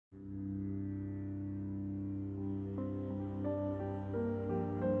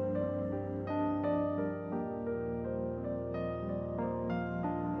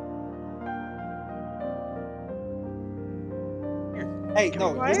Hey,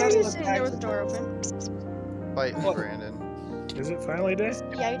 no, Why you're are not you allowed to sitting there with the actually- door open? Fight, What? Brandon. Is it finally day?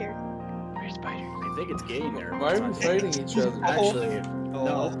 Spider. Where's Spider? I think it's gay there. Why are we fighting each other? Actually, Oh.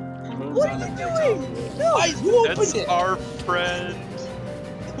 no. The moon's What on are the you place doing? on the No! Why? Who opened That's it? our friend.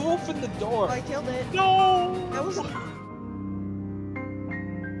 Who opened the door? I killed it. No. That was.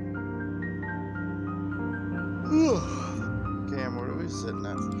 Cam, what are we sitting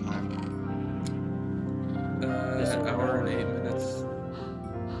at for time? Hour and 8 minutes.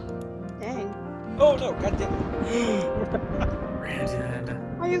 Dang. Oh no, goddamn. Brandon.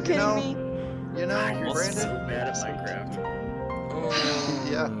 Are you kidding know, me? You know, You're Brandon? so bad at Minecraft. Oh.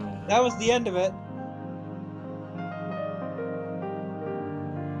 Yeah. That was the end of it.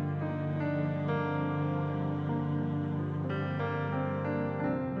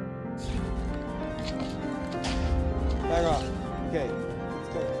 Back off. Okay, let's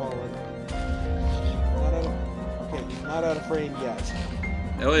go forward. Not out of, okay, he's not out of frame yet.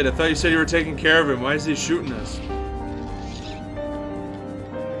 Elliot, I thought you said you were taking care of him. Why is he shooting us?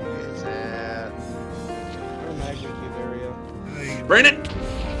 Is that... Or magnet cube area. Brandon!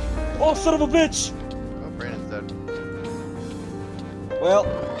 Oh, son of a bitch! Oh, Brandon's dead. Well,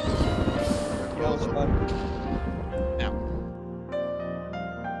 Well, well, bud.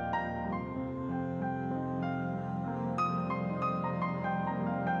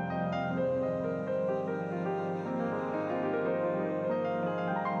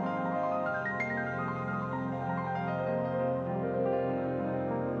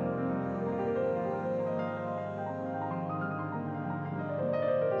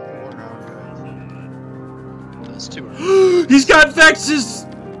 one round, That's too. He's got vexes!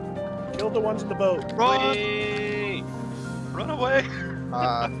 Killed the ones in the boat. Run! Run away!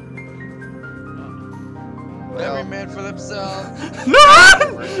 guys. Every man for themselves. No!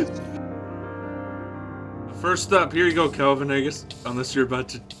 First up, here you go, Calvin, I guess. Unless you're about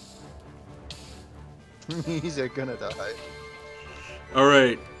to... He's gonna die.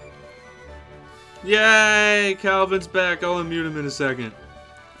 Alright. Yay! Calvin's back. I'll unmute him in a second.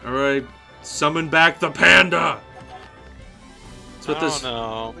 Alright. Summon back the panda! That's what this...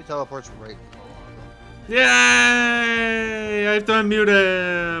 no. He teleports right. Yay! I have to unmute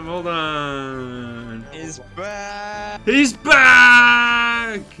him. Hold on. He's back. He's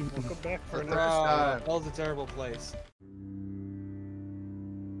back! Welcome back for another shot. Hell's a terrible place.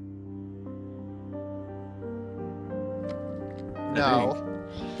 No.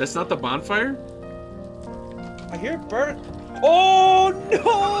 That's not the bonfire? I hear it burn. Oh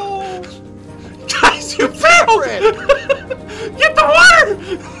no! Guys, you failed! Get the water!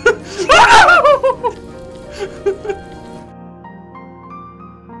 Oh, no!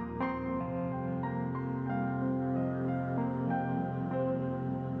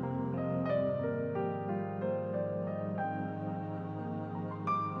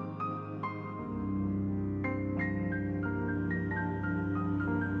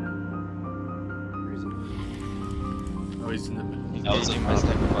 Oh, he's in the middle. That was my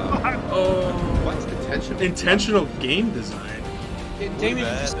second bomb. Oh. What's intentional? Intentional game design. Damien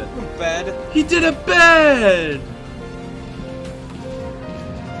just went from bed. He did a bed!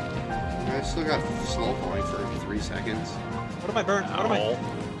 I still got slow falling for 3 seconds. What am I burnt? What am I?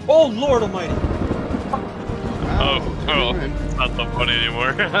 Oh Lord Almighty! Oh, it's not so funny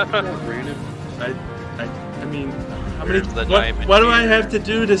anymore. Brandon. I mean, how many, Where's the what diamond do I here? have to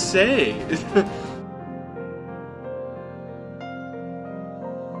do to say?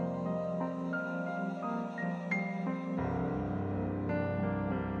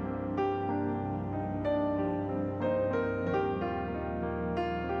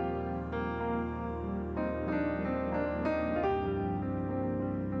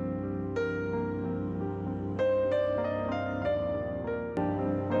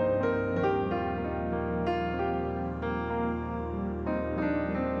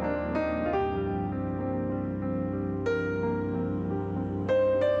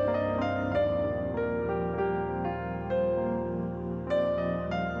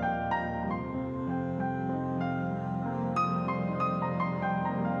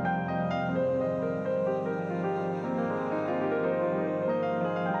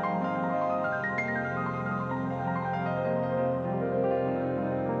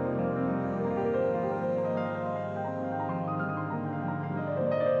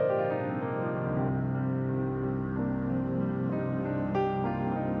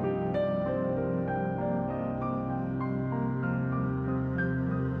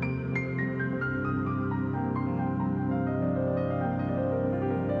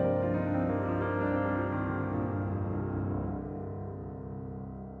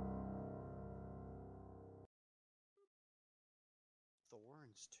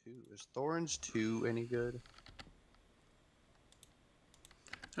 Thorns 2. Is Thorns 2 any good?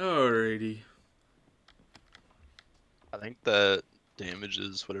 Alrighty. I think that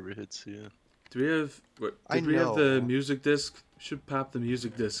damages whatever hits you. Do we have what? I Did we have the know. music disc? Should pop the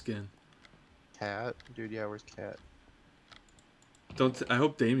music disc in. Cat? Dude, yeah, where's Cat? I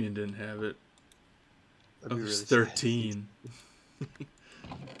hope Damien didn't have it. That'd Oh, be there's really 13.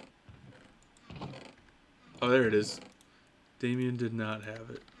 Oh, there it is. Damien did not have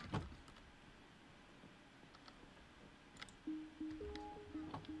it.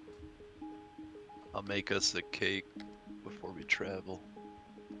 I'll make us a cake before we travel.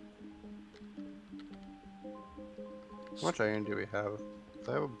 How much iron do we have?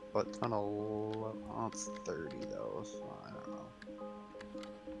 I have a butt ton of. Oh, it's 30 though, so I don't know.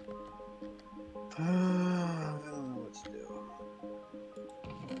 I don't know what to do.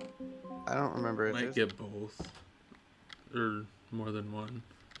 I don't remember if Might there's. get both. Or more than one.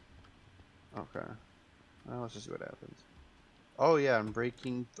 Okay. Well, let's just see what happens. Oh yeah, I'm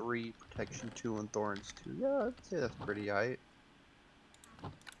breaking 3, protection 2, and thorns 2. Yeah, I'd say that's pretty high.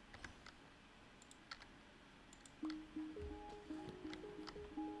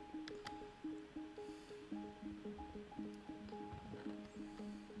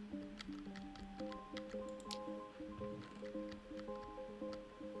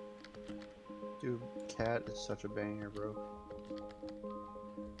 Dude, Cat is such a banger, bro.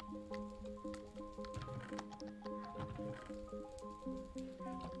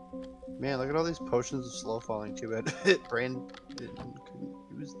 Man, look at all these potions of slow falling. Too bad Brandon couldn't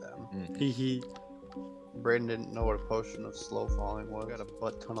use them. Hee Brandon didn't know what a potion of slow falling was. Got a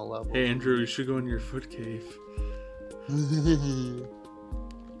butt ton of levels. Hey Andrew, you should go in your foot cave.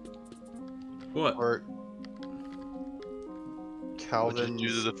 What? Or What'd Calvin's you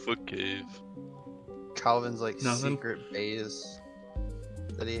do to the foot cave? Calvin's like Nothing. secret base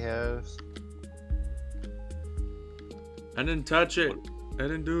that he has. I didn't touch it. I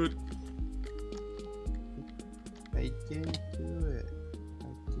didn't do it. I didn't do it. I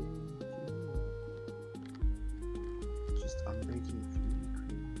didn't do it. Just unbreaking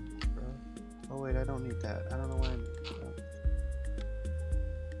 3 bro. Oh wait, I don't need that. I don't know why I need that.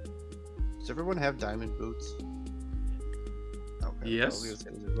 Does everyone have diamond boots? Okay. Yes. Does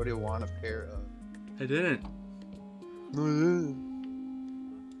everybody want a pair of? I didn't. No, I didn't.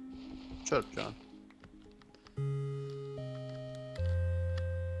 Shut up, John.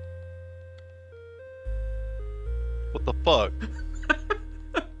 What the fuck?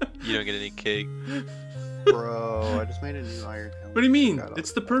 You don't get any cake. Bro, I just made a new iron helmet. What do you mean? Forgot all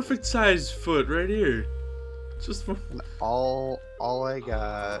It's the about perfect size foot right here. Just one. it. And all I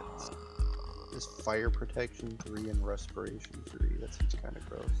got is fire protection 3 and respiration 3. That seems kind of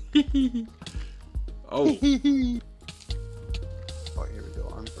gross. Oh, Oh, here we go.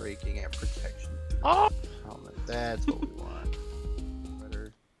 Unbreaking and protection 3 helmet. That's what we want.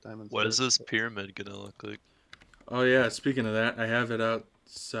 Better diamond. What is this pyramid gonna look like? oh yeah. Speaking of that, I have it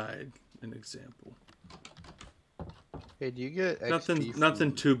outside. An example. Hey, do you get XP Nothing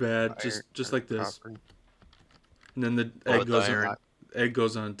from too bad. iron Just or like this. copper? And then the Oh, egg the goes iron. on. Egg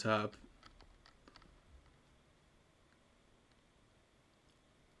goes on top.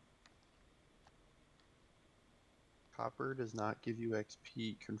 Copper does not give you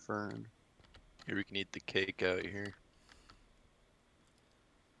XP, confirmed. Here we can eat the cake out here.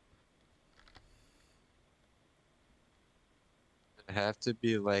 It have to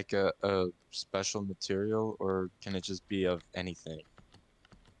be like a special material, or can it just be of anything?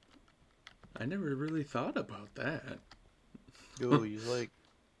 I never really thought about that. Yo, he's like,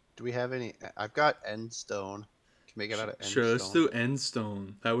 do we have any? I've got end stone. Can make it out of end Sure, stone. let's do end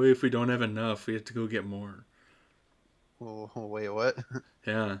stone. That way, if we don't have enough, we have to go get more. Oh, wait, what?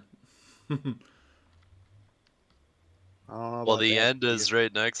 Yeah. I don't know. Well, about the that. end is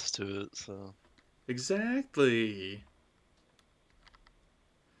right next to it, so. Exactly.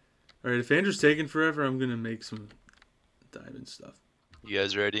 Alright, if Andrew's taking forever, I'm gonna make some diamond stuff. You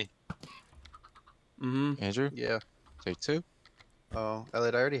guys ready? Mm-hmm. Andrew, Yeah. take 2. Oh,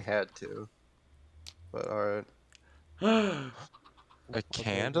 Elliot, I already had to. But alright. A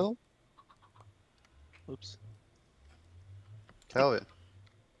candle? Oops. Calvin.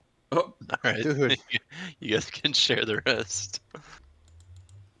 Oh, Alright. Dude. You guys can share the rest.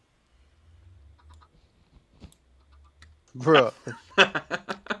 Bro. Happy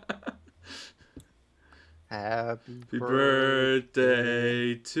happy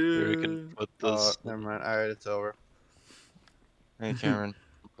birthday Here we to. can put Oh, this. never mind. Alright, it's over. Hey, Cameron.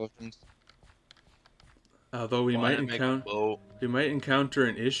 Potions? Although we Why might not make a encounter, bow? we might encounter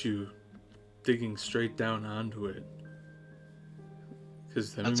an issue digging straight down onto it.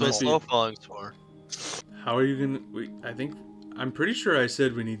 Because then That's we what might be. slow falling's for. How are you gonna? I'm pretty sure I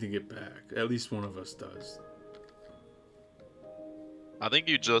said we need to get back. At least one of us does. I think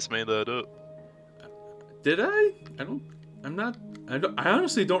you just made that up. Did I? I don't. I'm not. I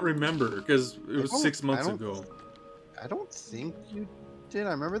honestly don't remember because it was 6 months ago. I don't think you did.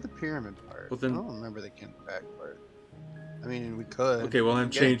 I remember the pyramid part. Well, then- I don't remember the getting back part. I mean, we could. Okay, well We I'm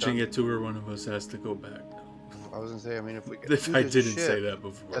can get changing done. it to where one of us has to go back now. I was gonna say. I mean, if we could. If Dude, I there's a didn't say ship. that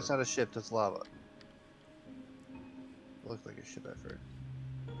before. That's not a ship. That's lava. It looked like a ship at first.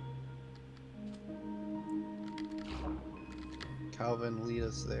 Calvin, lead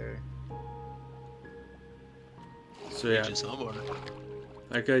us there. So yeah, Reaching somewhere.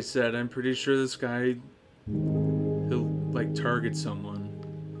 like I said, I'm pretty sure this guy, he'll like target someone.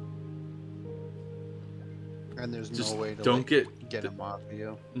 And there's Just no way to don't like, get him off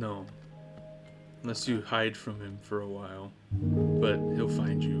you. No, unless you hide from him for a while. But he'll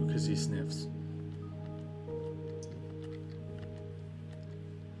find you because he sniffs.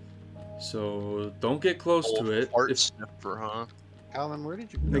 So don't get close to it. Fart If, sniffer, huh? Calvin, where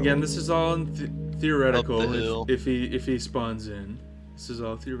did you go? again, this is all in theoretical. Up the hill. If he spawns in, this is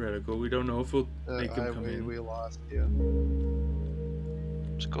all theoretical. We don't know if we'll make him come in. we lost you.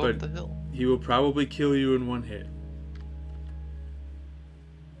 Just go But- up the hill. He will probably kill you in one hit.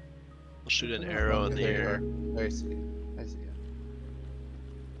 I'll shoot an arrow in the There you air. are. I see. I see.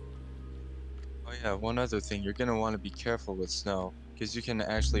 Oh yeah, one other thing, you're gonna want to be careful with snow, because you can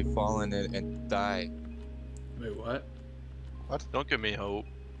actually fall in it and die. Wait, what? Don't give me hope.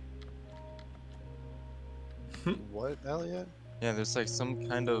 What, Elliot? Yeah, there's like some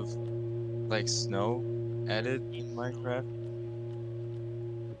kind of like snow added in Minecraft.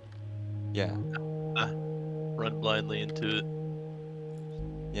 Yeah, Run blindly into it.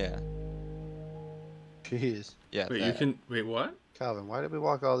 yeah, Jeez. yeah. Wait, you that. can. Wait, what? Calvin, why did we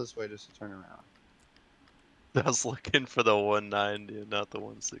walk all this way just to turn around? I was looking for the 190 and not the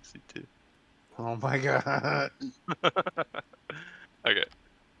 162. Oh my god. Okay.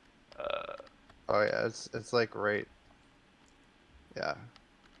 Oh yeah, it's like right. Yeah.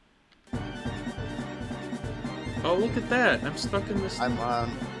 Oh, look at that! I'm stuck in this. I'm on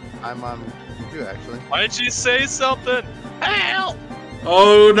you actually. Why didn't you say something? Help!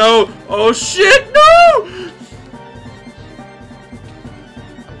 Oh no! Oh shit! No!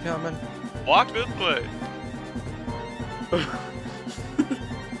 I'm coming. Walk this way.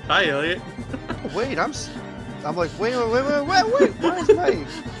 Hi, Elliot. Wait, I'm like wait. Why is my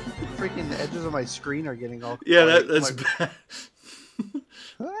freaking edges of my screen are getting all Yeah, white? that's I'm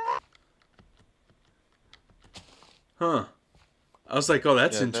bad. Huh. I was like, oh,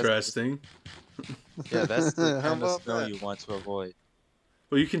 that's Yeah, that's- interesting. Yeah, that's the How kind of about snow that? you want to avoid.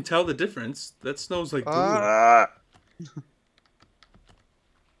 Well, you can tell the difference. That snow's like glue. Yeah.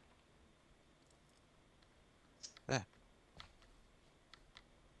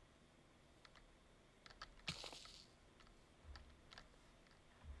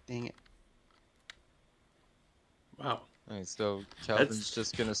 Dang it. Wow, Alright, so Calvin's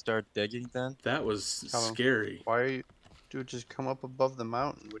just gonna start digging then? that was Calvin. scary. Why are you dude just come up above the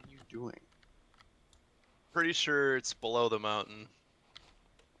mountain? What are you doing? Pretty sure it's below the mountain.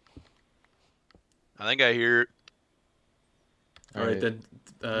 I think I hear it. All right, then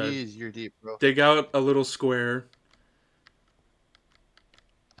Jeez, you're deep, bro. dig out a little square,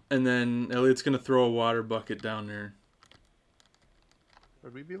 and then Elliot's gonna throw a water bucket down there.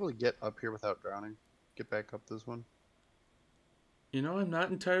 Would we be able to get up here without drowning? Get back up this one? You know, I'm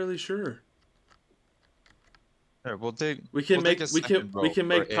not entirely sure. Alright, we'll dig. We can we'll make dig a we can second we row can for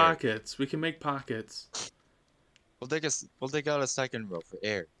make air. pockets. We can make pockets. We'll dig out a second row for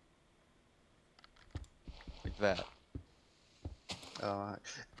air. Like that.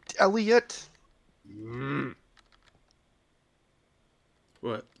 Elliot!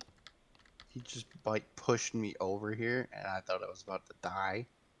 What? He just like pushed me over here and I thought I was about to die.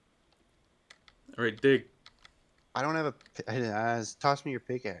 All right, dig. I don't have a toss me your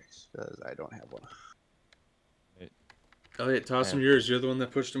pickaxe because I don't have one. Elliot, toss Yeah. him yours. You're the one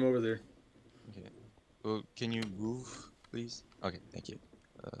that pushed him over there. Okay. Well, can you move, please? Okay, thank you.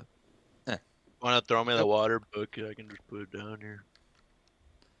 Want to throw me the water bucket? I can just put it down here.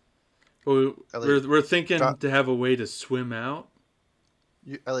 Well, Elliot, we're thinking drop- to have a way to swim out.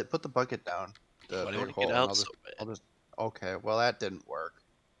 Elliot, put the bucket down. The Why do big you want to hole, get and out I'll so just, bad? okay, well that didn't work.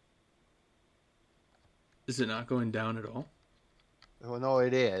 Is it not going down at all? Well, no,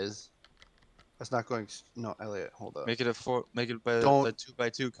 it is. That's not going. No, Elliot, hold up. Make it by Don't- the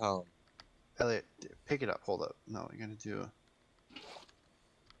 2x2 column. Elliot, pick it up. Hold up. No, you're gonna do.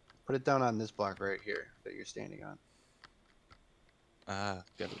 Put it down on this block right here that you're standing on. Ah,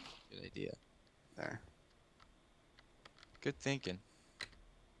 good idea. There. Good thinking.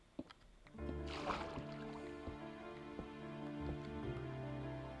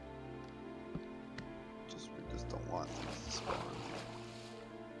 We just don't want things to spawn.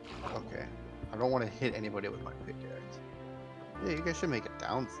 Okay. I don't want to hit anybody with my pickaxe. Yeah, you guys should make it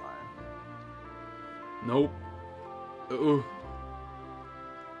down fine. Nope. Ooh.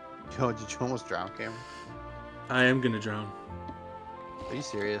 Yo, did you almost drown, Cameron? I am gonna drown. Are you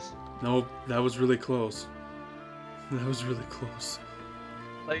serious? Nope, that was really close. That was really close.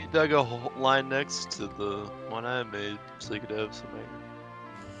 I dug a line next to the one I made so you could have some air.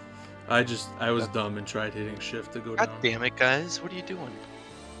 I was dumb and tried hitting shift to go God down. damn it, guys. What are you doing?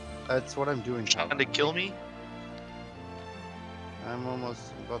 That's what I'm doing. Trying to kill me? I'm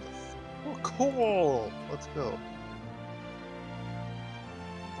almost about to. Oh, cool! Let's go.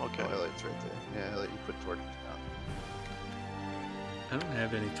 Okay. Oh, Elliot's right there. Yeah, Elliot, you put torches down. I don't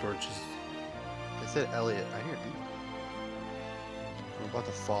have any torches. I said Elliot. I hear you. I'm about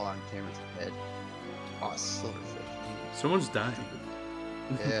to fall on Cameron's head. Oh, silverfish. Someone's dying.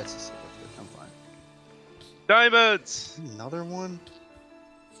 Yeah, it's a silverfish. I'm fine. Diamonds! Another one?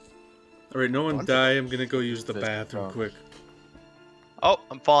 Alright, no one Bunch of die. I'm gonna go use the fish. bathroom Oh. quick. Oh,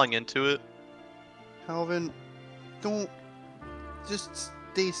 I'm falling into it. Calvin, don't. Just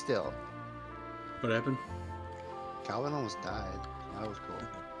stay still. What happened? Calvin almost died. That was cool.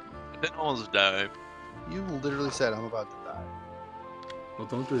 I didn't almost die. You literally said, I'm about to die. Well,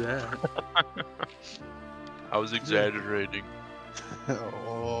 don't do that. I was exaggerating.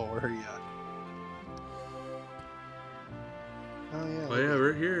 Oh, where are you at? Oh, yeah. Oh yeah,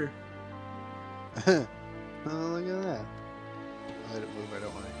 right here. Oh, look at that. Let it move. I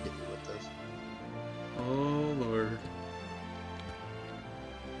don't want to hit you with this. Oh lord.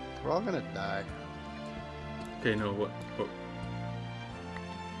 We're all gonna die. Okay, no, what? Calvin,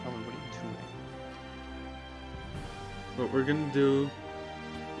 what are you doing? What we're gonna do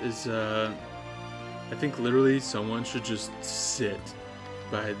is, I think literally someone should just sit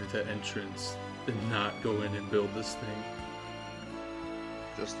by the entrance and not go in and build this thing.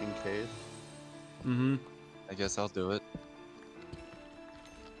 Just in case. Mm-hmm. I guess I'll do it.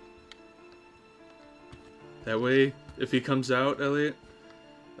 That way, if he comes out, Elliot,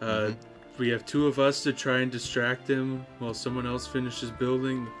 we have two of us to try and distract him while someone else finishes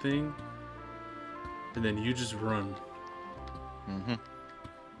building the thing. And then you just run. Mm-hmm.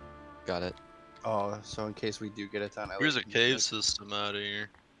 Got it. Oh, so in case we do get it done, Elliot Here's a can cave just system out of here.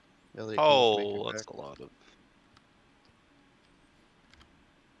 make- Elliot can just make Oh, it that's back. a lot of.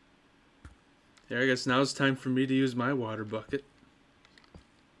 Yeah, I guess now it's time for me to use my water bucket.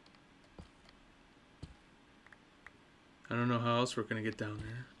 I don't know how else we're gonna get down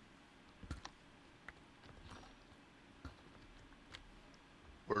there.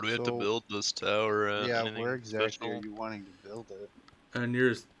 Where do we have to So- build this tower at? Yeah, Anything where exactly special? are you wanting to build it?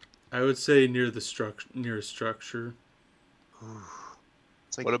 I would say near the nearest structure.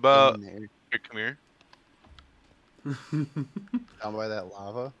 It's like What about- in there, Here, come here. down by that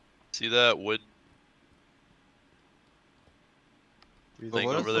lava? See that wood? But Thing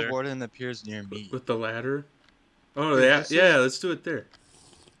what if over the there? warden appears near me? With the ladder. Oh Dude, yeah, this yeah. is- Let's do it there.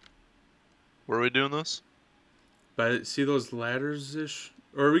 Where are we doing this? But see those ladders ish,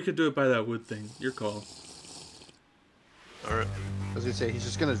 or we could do it by that wood thing. Your call. Alright. I was gonna say, he's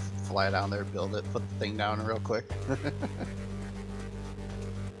just gonna fly down there, build it, put the thing down real quick.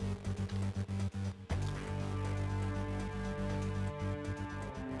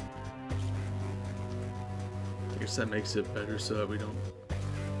 I guess that makes it better so that we don't.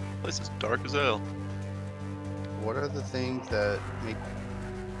 This is dark as hell. What are the things that make...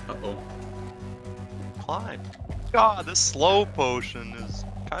 Uh oh. Climb. God, this slow potion is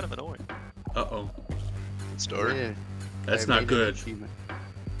kind of annoying. Uh oh. Start. Yeah, That's I not made an good. achievement.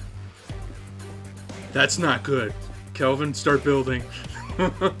 That's not good. Kelvin, start building.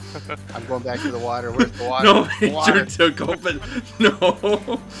 I'm going back to the water. Where's the water? No, The it's water. your turn, Kelvin.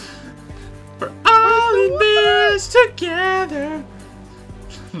 No. We're all in this together.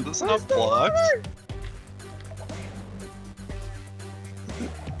 This is not blocked.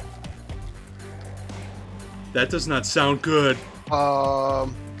 That does not sound good.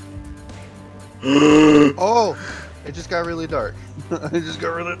 Oh, it just got really dark. It just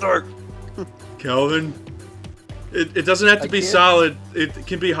got really dark. Kelvin, it doesn't have to I be can't- solid. It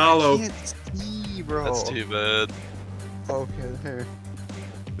can be hollow. I can't see, bro. That's too bad. Okay, there.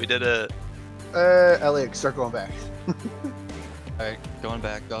 We did it. Elliot, start going back. Alright, going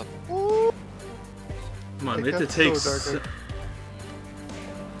back up. Ooh, Come on, It we have to got take. so dark.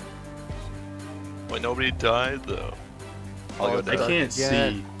 Wait, nobody died though. I'll go it's I down. can't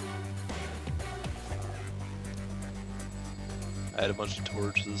again. see. I had a bunch of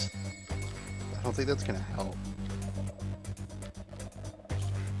torches. I don't think that's gonna help.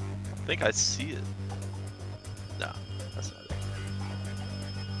 I think I see it. No, that's not it.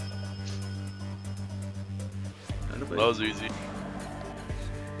 None of That was easy.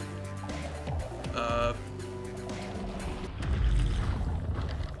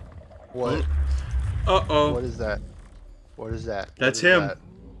 What? Uh-oh. What is that? What is that? That's What is him. that?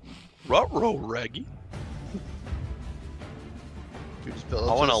 Ruh-roh, Reggie. Dude, just I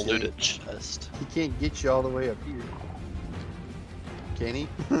want to just loot saying, a chest. He can't get you all the way up here. Can he?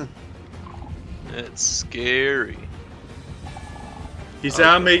 It's scary. He's Oh,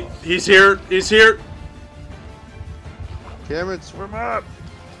 on me. God. He's here. He's here. Cameron, swim up!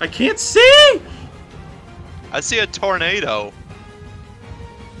 I can't see. I see a tornado.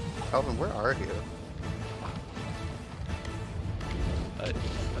 Calvin, where are you?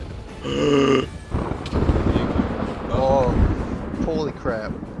 Oh, holy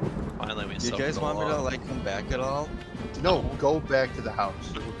crap. Finally, we You suffered guys a want me to lot. like come back at all? No, go back to the house.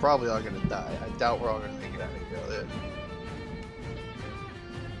 We're probably all gonna die. I doubt we're all gonna make it out of here, Elliot.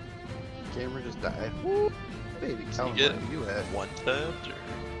 Cameron just died. Woo! Baby, Calvin, get where are you at? One tapped or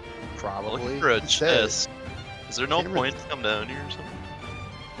Probably. looking for a It says- chest. Is there no Cameron- point to come down here or something?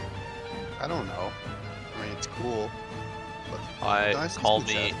 I don't know. I mean, it's cool. But I I see call some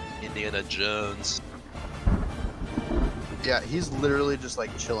me chest. Indiana Jones. Yeah, he's literally just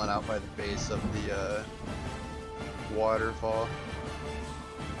like chilling out by the base of the waterfall.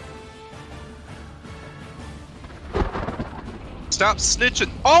 Stop snitching!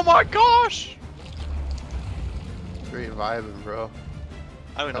 Oh my gosh! Great vibing, bro.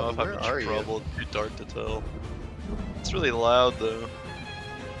 I don't know if Calvin, I'm where are in you? trouble. Too dark to tell. It's really loud though.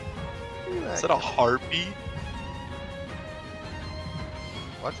 Look at Is that a heartbeat?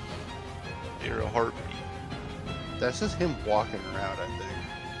 What? You're a heartbeat. That's just him walking around, I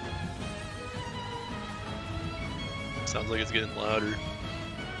think. Sounds like it's getting louder.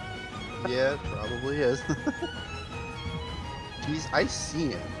 Yeah, it probably is. I see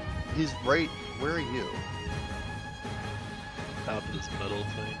him. He's right. Where are you? Top of this metal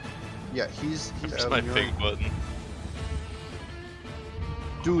thing. Yeah, he's There's out my on your- ping button.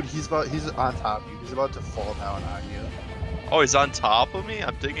 Dude, he's on top of you. He's about to fall down on you. Oh, he's on top of me?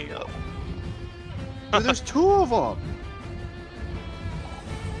 I'm digging up. Dude, there's two of them.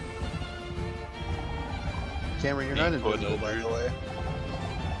 Cameron, you're not Being put invisible, by under. the way.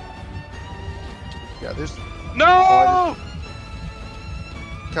 Yeah, there's. No!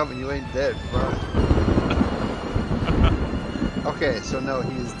 Calvin, you ain't dead, bro. Okay, so no,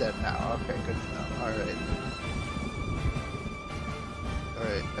 he is dead now. Okay, good to know. Alright.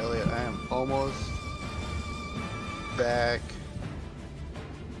 Alright, Elliot, I am almost back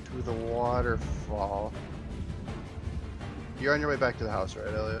to the waterfall. You're on your way back to the house,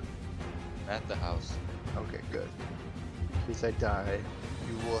 right, Elliot? At the house. Okay, good. In case I die,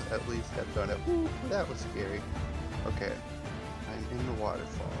 you will at least have done it. Ooh, that was scary. Okay, I'm in the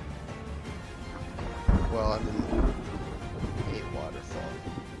waterfall. Well, I'm in a waterfall.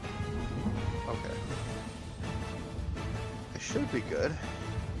 Okay. I should be good.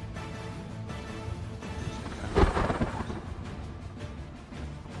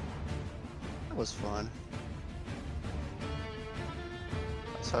 That was fun.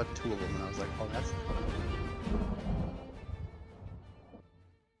 I saw two of them and I was like, oh, that's fun.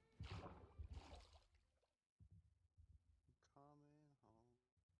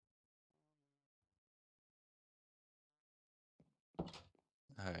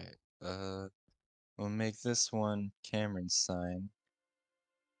 Alright, we'll make this one Cameron's sign.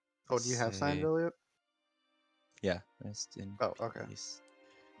 Oh, do you have signs, Say- Elliot? Yeah, rest in Oh, okay. peace.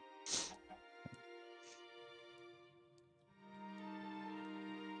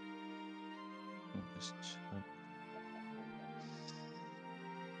 Just check.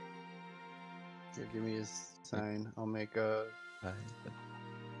 Here, give me his sign. I'll make a By the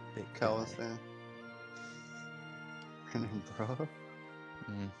big Calvin guy. sign. Bro.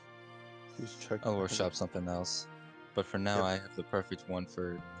 Mm, He's Chuck. I'll workshop something else. But for now, Yep. I have the perfect one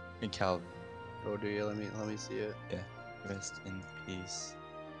for Calvin. Oh, do you? Let me see it. Rest in peace,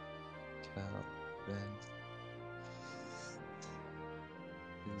 Calvin.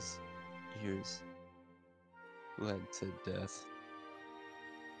 His ears led to death.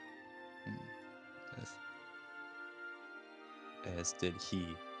 Death. As did he.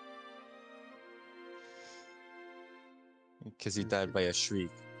 Because he died by a shriek.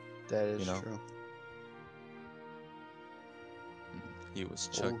 That is You know? true. He was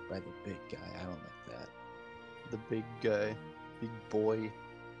chucked by the big guy. I don't like that. The big guy. Big boy.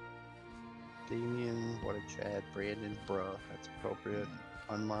 Damien, what a Chad. Brandon, bruh. That's appropriate.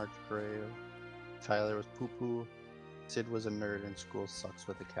 Unmarked grave. Tyler was poo poo. Sid was a nerd and school sucks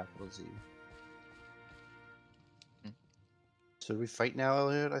with a capital Z. Should we fight now,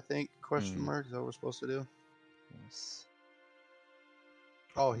 Elliot? I think? Question mark? Is that what we're supposed to do? Yes.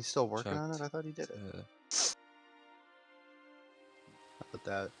 Oh, he's still working on it? Chucked, I thought he did it. But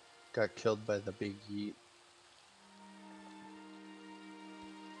that got killed by the big yeet.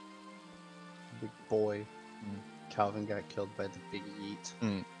 Big boy. Calvin got killed by the big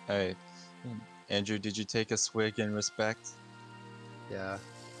yeet. Alright. Andrew, did you take a swig in respect? Yeah.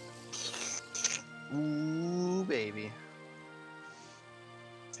 Ooh, baby.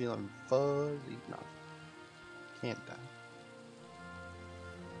 Feeling fuzzy. No. Can't die.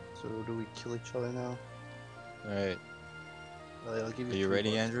 So do we kill each other now? Alright. I'll give you Are you $3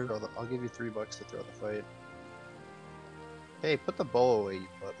 ready, to Andrew? I'll give you $3 to throw the fight. Hey, put the bow away, you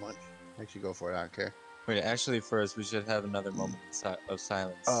butt munch. Actually, go for it. I don't care. Wait, actually, first, we should have another moment of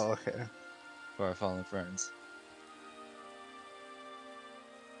silence Oh, okay. for our fallen friends.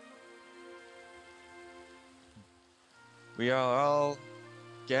 We are all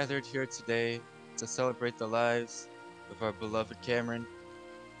gathered here today to celebrate the lives of our beloved Cameron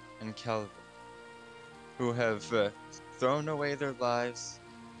and Kelvin, who have thrown away their lives.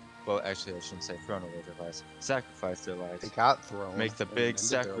 Well, actually, I shouldn't say thrown away their lives. Sacrificed their lives. They got thrown. Make the and big ended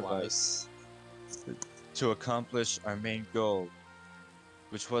their lives. sacrifice to accomplish our main goal,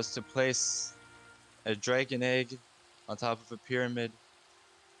 which was to place a dragon egg on top of a pyramid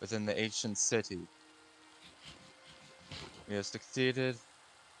within the ancient city. We have succeeded,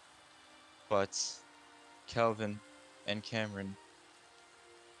 but Kelvin and Cameron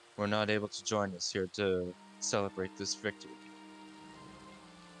were not able to join us here to celebrate this victory.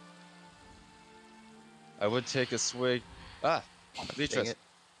 I would take a swig. Ah, Dang Elytras. it.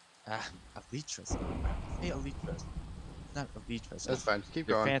 Ah, Elytras. Hey, Elytras. Not Elytras. That's fine. Keep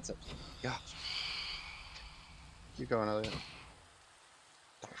They're going. phantoms. Gosh. Keep going, Elliot.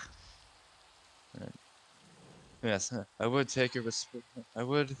 Yes, I would take a I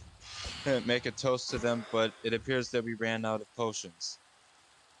would make a toast to them, but it appears that we ran out of potions.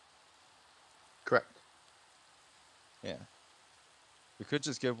 Correct. Yeah. We could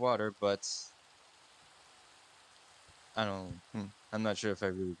just give water, but I don't. I'm not sure if I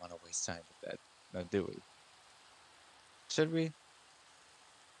really want to waste time with that. Now, do we? Should we?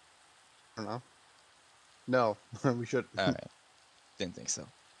 I don't know. No, we should. All right. Didn't think so.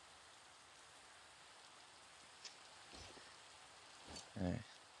 All right.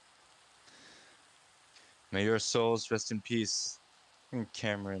 May your souls rest in peace,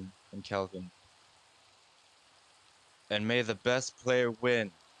 Cameron and Kelvin. And may the best player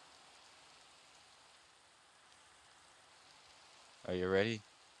win. Are you ready?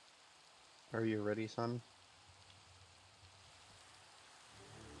 Are you ready, son?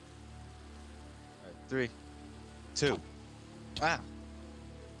 All right, 3, 2. Ah!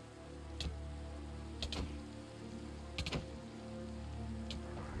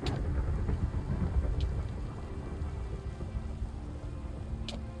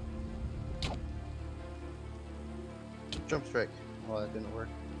 Jump strike. Oh, that didn't work.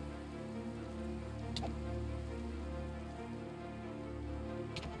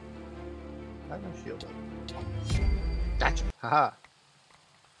 I have my shield up. Gotcha. Haha.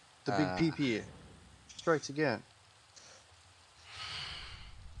 The big PP strikes again.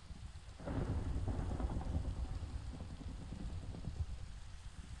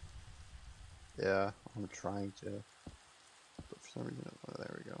 Yeah, I'm trying to. But for some reason, oh,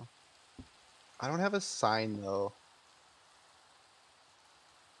 there we go. I don't have a sign though.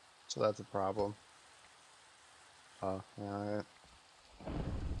 So that's a problem. Oh, alright.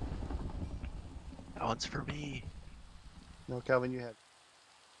 That one's for me. No, Calvin, you had.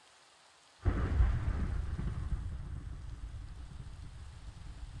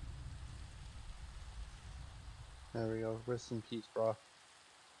 There we go. Rest in peace, bro.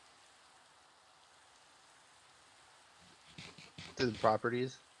 To the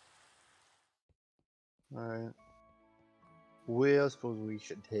properties. Alright. Well, I suppose we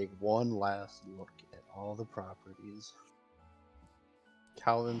should take one last look at all the properties.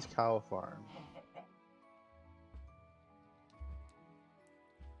 Calvin's Cow Farm.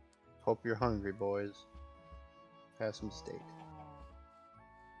 Hope you're hungry, boys. Have some steak.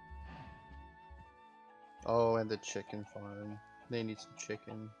 Oh, and the chicken farm. They need some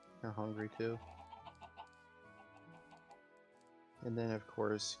chicken. They're hungry too. And then, of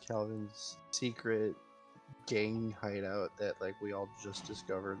course, Calvin's secret gang hideout that, like, we all just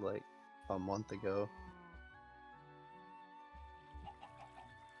discovered, like, a month ago.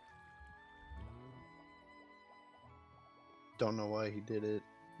 don't know why he did it.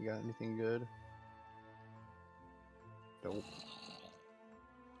 You got anything good? Nope.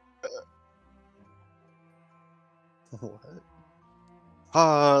 What?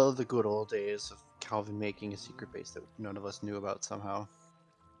 Ah, the good old days of Calvin making a secret base that none of us knew about somehow.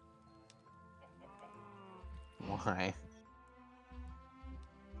 Why?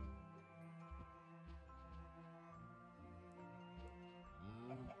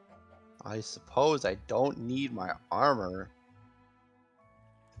 I suppose I don't need my armor.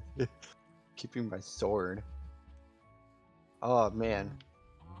 Keeping my sword. Oh man.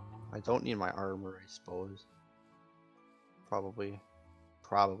 I don't need my armor, I suppose. Probably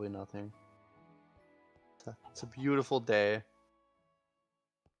nothing. It's a beautiful day.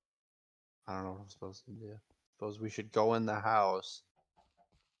 I don't know what I'm supposed to do. Suppose we should go in the house.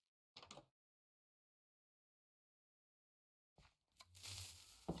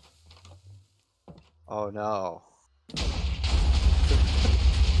 Oh no.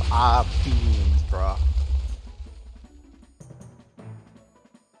 Ah, beans, bro.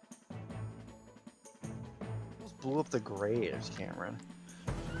 Almost blew up the graves, Cameron.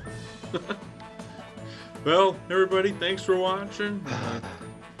 Well, everybody, thanks for watching.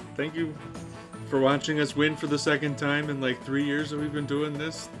 Thank you for watching us win for the second time in like 3 years that we've been doing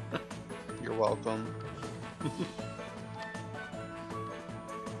this. You're welcome.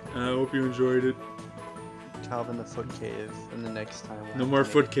 I hope you enjoyed it. Calvin the Foot Cave, and the next time we'll No have more to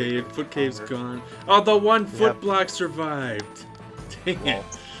make Foot it Cave. Foot Cave's longer. gone. Oh, the one We foot have- block survived. Dang Well,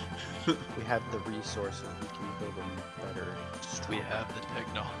 it. we have the resources, we can build them better. We have the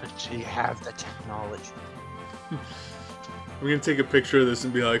technology. We have the technology. We're gonna take a picture of this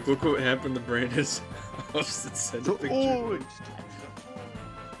and be like, look what happened to Brandon's house and send a picture. Oh,